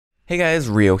Hey guys,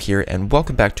 Rio here, and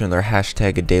welcome back to another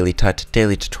hashtag daily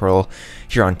tutorial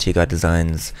here on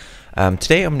TGODdesigns.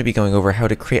 Today I'm going to be going over how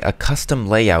to create a custom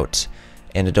layout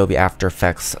in Adobe After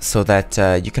Effects so that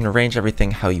you can arrange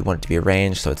everything how you want it to be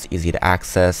arranged so it's easy to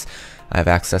access. I have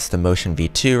access to Motion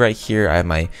V2 right here. I have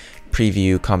my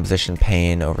preview composition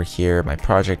pane over here, my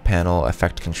project panel,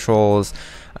 effect controls,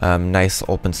 nice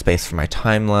open space for my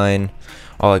timeline,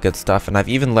 all that good stuff. And I've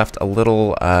even left a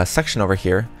little section over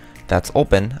here that's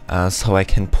open so I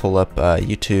can pull up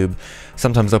YouTube.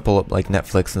 Sometimes I'll pull up like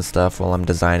Netflix and stuff while I'm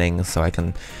designing so I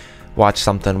can watch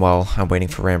something while I'm waiting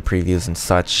for RAM previews and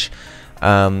such.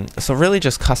 So really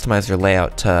just customize your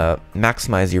layout to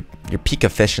maximize your peak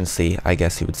efficiency, I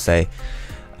guess you would say.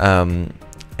 And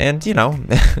you know,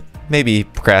 maybe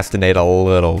procrastinate a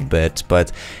little bit,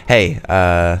 but hey,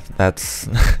 that's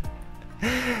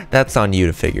that's on you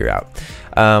to figure out.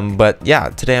 But yeah,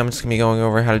 today I'm just gonna be going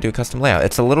over how to do a custom layout.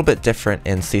 It's a little bit different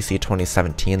in CC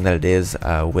 2017 than it is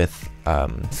with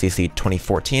CC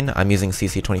 2014. I'm using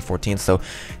CC 2014, so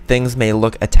things may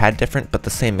look a tad different, but the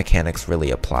same mechanics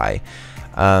really apply.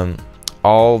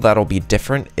 All that'll be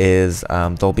different is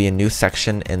there'll be a new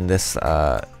section in this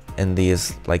in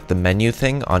these, like the menu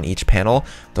thing on each panel.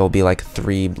 There'll be like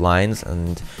 3 lines,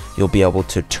 and you'll be able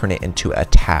to turn it into a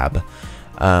tab.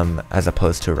 As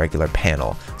opposed to a regular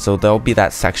panel. So there'll be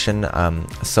that section.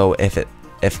 So if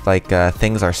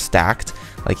things are stacked,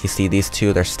 like you see these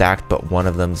two, they're stacked, but one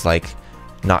of them's like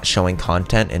not showing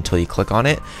content until you click on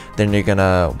it, then you're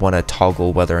gonna want to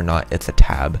toggle whether or not it's a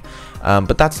tab.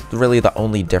 But that's really the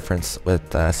only difference with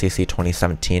CC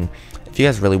 2017. If you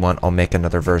guys really want, I'll make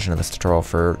another version of this tutorial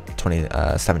for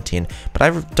 2017, but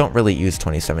I don't really use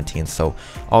 2017, so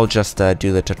I'll just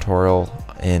do the tutorial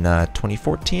in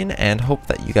 2014 and hope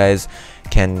that you guys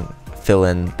can fill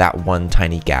in that one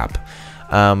tiny gap.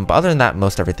 But other than that,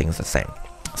 most everything's the same.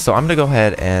 So I'm gonna go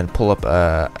ahead and pull up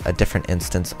a different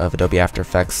instance of Adobe After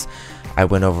Effects. I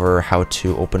went over how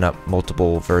to open up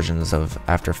multiple versions of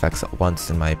After Effects at once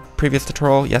in my previous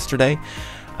tutorial yesterday.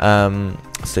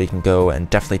 So you can go and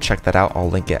definitely check that out.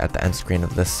 I'll link it at the end screen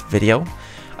of this video.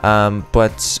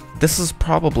 But this is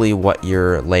probably what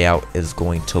your layout is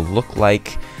going to look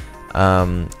like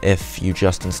if you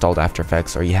just installed After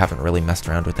Effects or you haven't really messed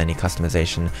around with any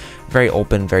customization. Very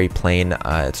open, very plain.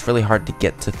 It's really hard to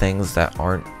get to things that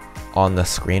aren't on the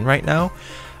screen right now.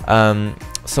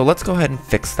 So let's go ahead and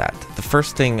fix that. The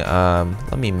first thing,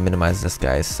 let me minimize this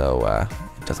guy so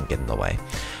it doesn't get in the way.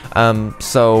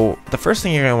 So the first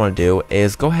thing you're going to want to do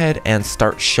is go ahead and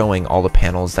start showing all the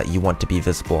panels that you want to be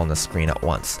visible on the screen at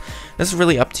once. This is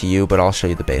really up to you, but I'll show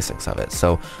you the basics of it.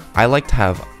 So I like to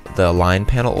have the align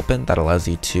panel open. That allows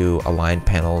you to align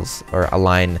panels or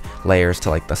align layers to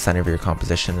like the center of your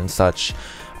composition and such.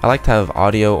 I like to have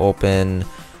audio open,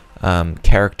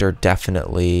 character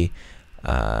definitely,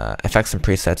 effects and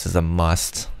presets is a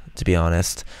must, to be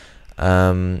honest.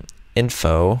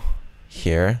 Info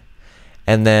here.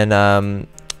 And then,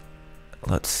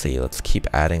 let's see, let's keep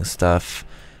adding stuff.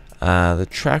 The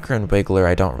tracker and wiggler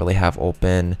I don't really have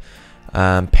open.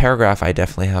 Paragraph I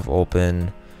definitely have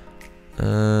open.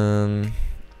 And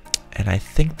I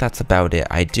think that's about it.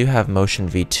 I do have Motion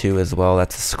V2 as well.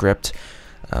 That's a script.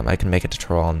 I can make a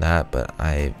tutorial on that, but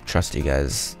I trust you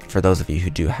guys, for those of you who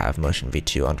do have Motion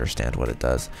V2, understand what it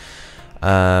does.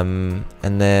 And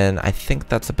then I think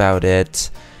that's about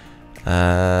it.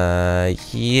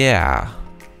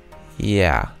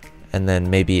 Yeah, and then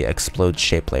maybe explode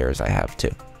shape layers I have too.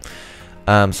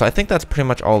 So I think that's pretty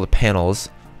much all the panels.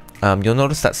 You'll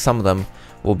notice that some of them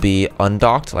will be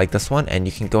undocked like this one, and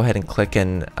you can go ahead and click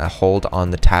and hold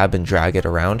on the tab and drag it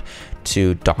around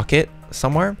to dock it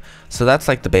somewhere. So that's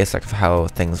like the basic of how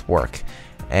things work.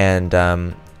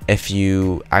 And if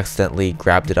you accidentally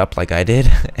grabbed it up like I did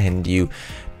and you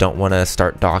don't want to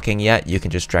start docking yet, you can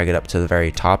just drag it up to the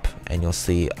very top and you'll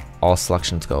see all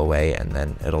selections go away, and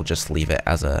then it'll just leave it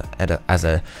as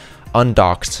a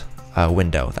undocked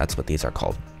window. That's what these are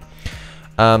called.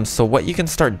 So what you can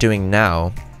start doing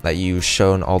now that you've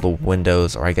shown all the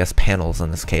windows, or I guess panels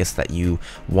in this case, that you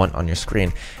want on your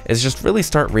screen, is just really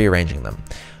start rearranging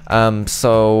them.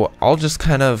 So I'll just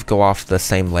kind of go off the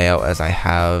same layout as I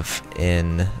have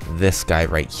in this guy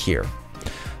right here.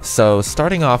 So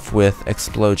starting off with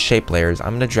explode shape layers, I'm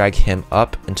going to drag him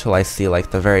up until I see like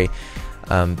the very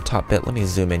top bit. Let me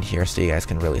zoom in here so you guys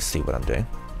can really see what I'm doing.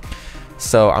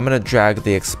 So I'm going to drag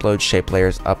the explode shape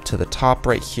layers up to the top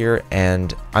right here,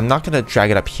 and I'm not going to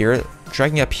drag it up here.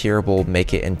 Dragging up here will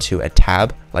make it into a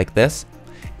tab like this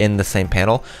in the same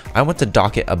panel. I want to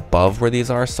dock it above where these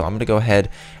are, so I'm going to go ahead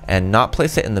and not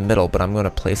place it in the middle, but I'm going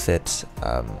to place it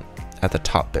at the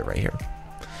top bit right here.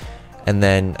 And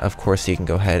then of course you can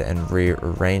go ahead and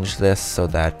rearrange this so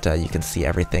that you can see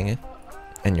everything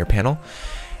in your panel.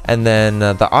 And then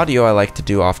the audio I like to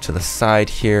do off to the side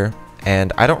here,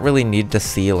 and I don't really need to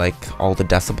see like all the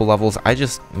decibel levels. I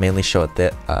just mainly show it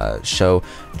that show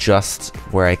just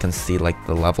where I can see like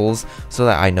the levels so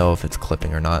that I know if it's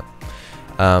clipping or not.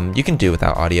 You can do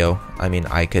without audio. I mean,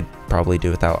 I could probably do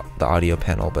without the audio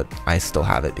panel, but I still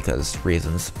have it because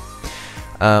reasons.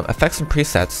 Effects and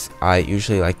presets, I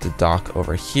usually like to dock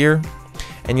over here,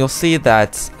 and you'll see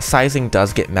that sizing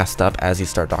does get messed up as you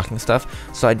start docking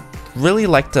stuff, so I really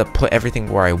like to put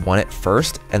everything where I want it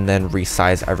first and then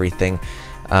resize everything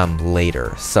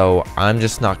later. So I'm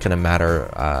just not going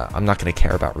to I'm not going to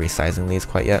care about resizing these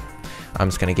quite yet. I'm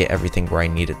just going to get everything where I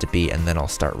need it to be, and then I'll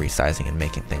start resizing and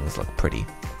making things look pretty.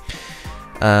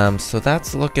 So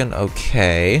that's looking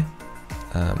okay.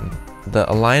 The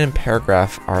align and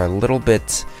paragraph are a little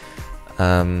bit,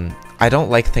 I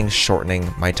don't like things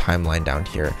shortening my timeline down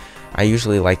here. I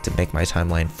usually like to make my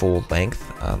timeline full length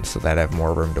so that I have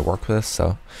more room to work with.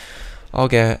 So I'll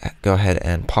go ahead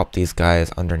and pop these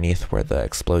guys underneath where the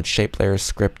explode shape layer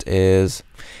script is.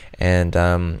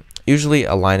 And usually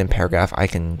align and paragraph I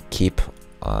can keep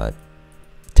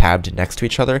tabbed next to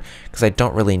each other because I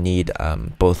don't really need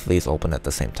both of these open at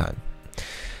the same time.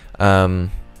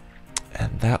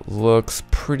 And that looks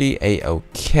pretty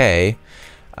a-okay.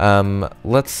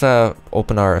 Let's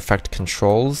open our effect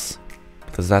controls,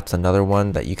 because that's another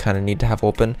one that you kind of need to have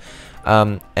open.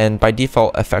 And by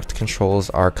default, effect controls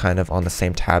are kind of on the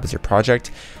same tab as your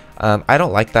project. I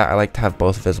don't like that. I like to have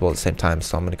both visible at the same time,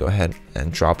 so I'm going to go ahead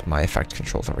and drop my effect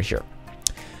controls over here.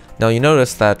 Now you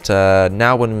notice that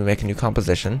now when we make a new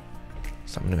composition,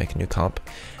 so I'm going to make a new comp,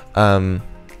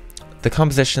 the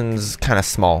composition's kind of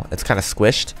small. It's kind of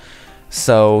squished.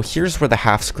 So here's where the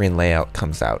half screen layout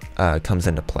comes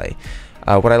into play.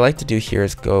 What I like to do here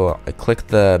is click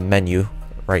the menu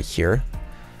right here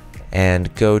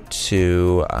and go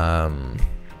to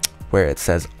where it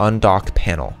says Undock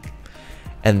Panel,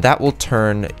 and that will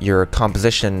turn your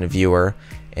composition viewer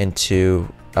into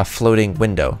a floating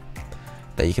window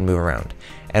that you can move around.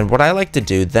 And what I like to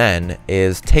do then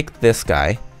is take this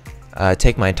guy,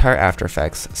 take my entire After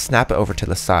Effects, snap it over to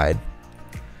the side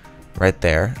right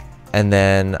there, and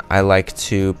then I like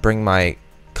to bring my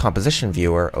composition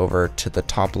viewer over to the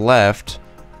top left,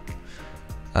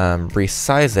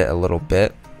 resize it a little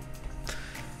bit,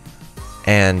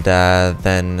 and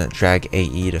then drag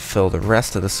AE to fill the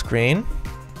rest of the screen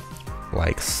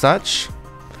like such.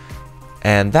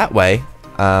 And that way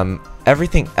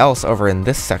everything else over in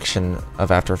this section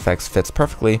of After Effects fits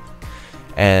perfectly,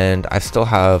 and I still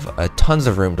have tons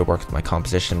of room to work with my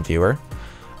composition viewer.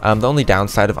 The only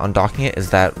downside of undocking it is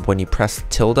that when you press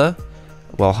tilde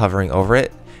while hovering over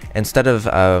it, instead of,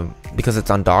 because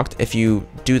it's undocked, if you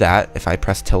do that, if I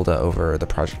press tilde over the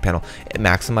project panel, it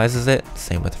maximizes it.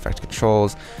 Same with effect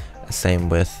controls, same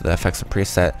with the effects and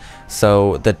preset.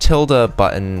 So the tilde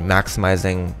button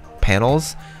maximizing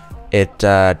panels, it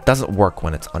doesn't work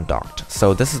when it's undocked.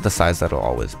 So this is the size that it'll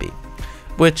always be,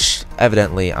 which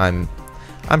evidently I'm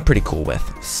pretty cool with.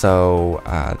 So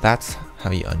that's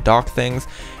how you undock things,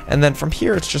 and then from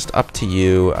here it's just up to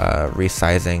you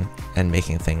resizing and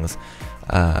making things,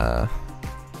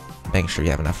 making sure you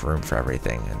have enough room for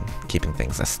everything and keeping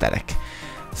things aesthetic.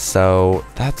 So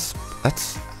that's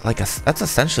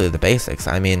essentially the basics.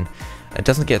 I mean, it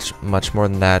doesn't get much more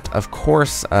than that. Of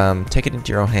course, take it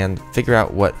into your own hand, figure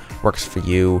out what works for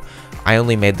you. I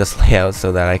only made this layout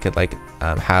so that I could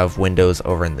have windows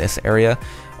over in this area,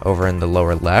 over in the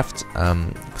lower left.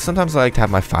 Sometimes I like to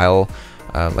have my file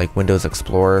like Windows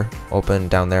Explorer open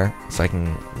down there so I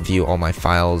can view all my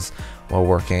files while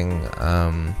working,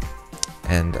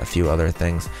 and a few other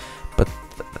things. But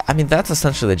I mean, that's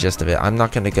essentially the gist of it. I'm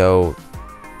not going to go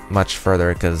much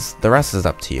further because the rest is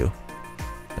up to you.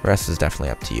 The rest is definitely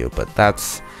up to you, but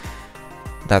that's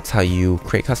how you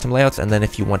create custom layouts. And then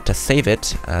if you want to save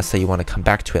it, say you want to come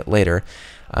back to it later,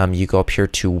 you go up here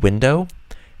to Window,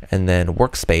 and then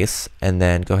Workspace, and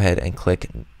then go ahead and click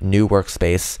New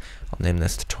Workspace. I'll name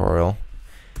this tutorial.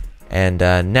 And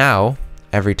now,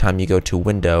 every time you go to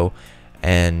Window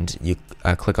and you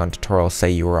click on Tutorial, say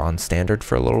you were on Standard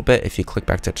for a little bit, if you click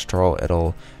back to Tutorial,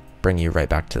 it'll bring you right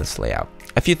back to this layout.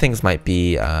 A few things might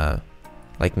be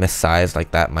like missized,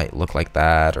 like that might look like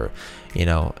that, or you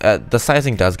know, the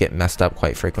sizing does get messed up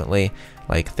quite frequently.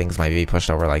 Like things might be pushed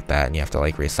over like that, and you have to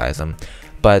like resize them.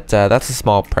 But that's a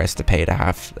small price to pay to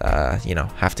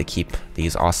have to keep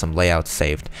these awesome layouts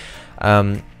saved.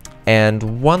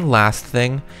 And one last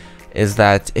thing, is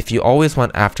that if you always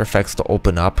want After Effects to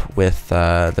open up with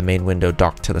the main window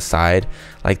docked to the side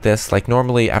like this, like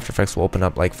normally After Effects will open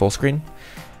up like full screen.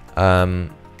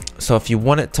 So if you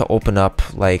want it to open up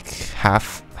like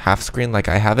half screen like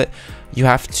I have it, you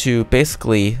have to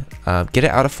basically get it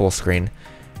out of full screen,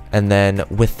 and then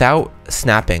without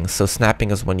snapping, so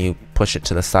snapping is when you push it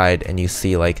to the side and you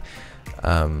see like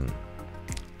the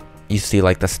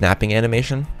snapping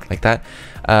animation like that.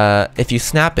 If you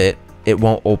snap it, it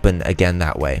won't open again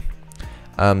that way.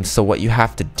 So what you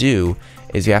have to do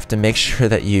is you have to make sure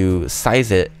that you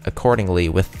size it accordingly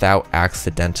without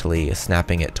accidentally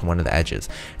snapping it to one of the edges.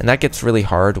 And that gets really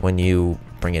hard when you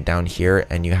bring it down here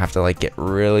and you have to like get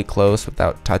really close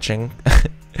without touching.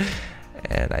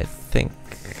 And I think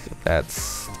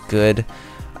that's good.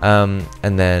 And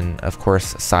then of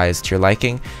course size to your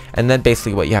liking. And then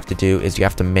basically what you have to do is you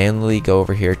have to manually go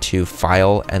over here to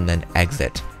File and then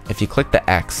Exit. If you click the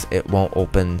X, it won't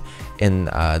open in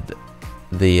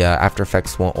the After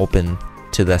Effects won't open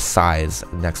to the size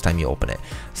next time you open it.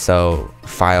 So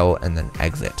File and then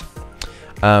Exit,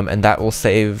 and that will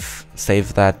save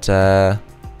that.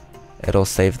 It'll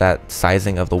save that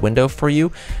sizing of the window for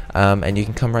you, and you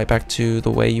can come right back to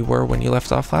the way you were when you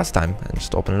left off last time and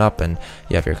just open it up and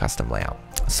you have your custom layout.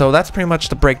 So that's pretty much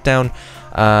the breakdown.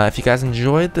 If you guys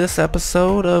enjoyed this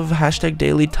episode of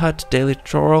 #DailyTut Daily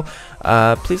Tutorial,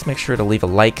 please make sure to leave a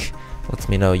like. Lets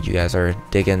me know you guys are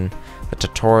digging the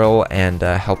tutorial and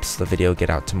helps the video get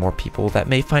out to more people that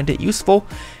may find it useful.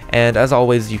 And as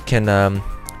always, you can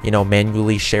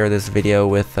manually share this video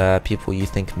with people you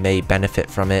think may benefit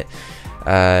from it.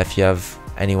 If you have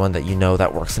anyone that you know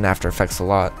that works in After Effects a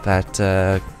lot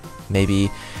that maybe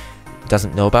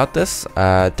doesn't know about this,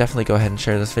 definitely go ahead and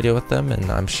share this video with them, and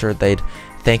I'm sure they'd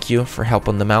thank you for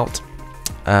helping them out.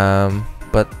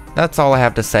 But that's all I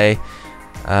have to say.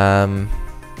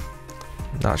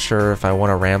 Not sure if I want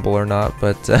to ramble or not,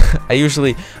 but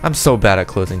I'm so bad at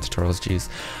closing tutorials, jeez.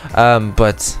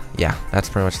 But yeah, that's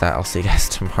pretty much that. I'll see you guys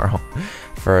tomorrow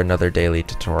for another daily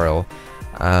tutorial.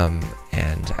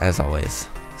 And as always,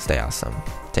 stay awesome.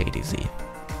 Take it easy.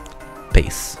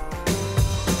 Peace.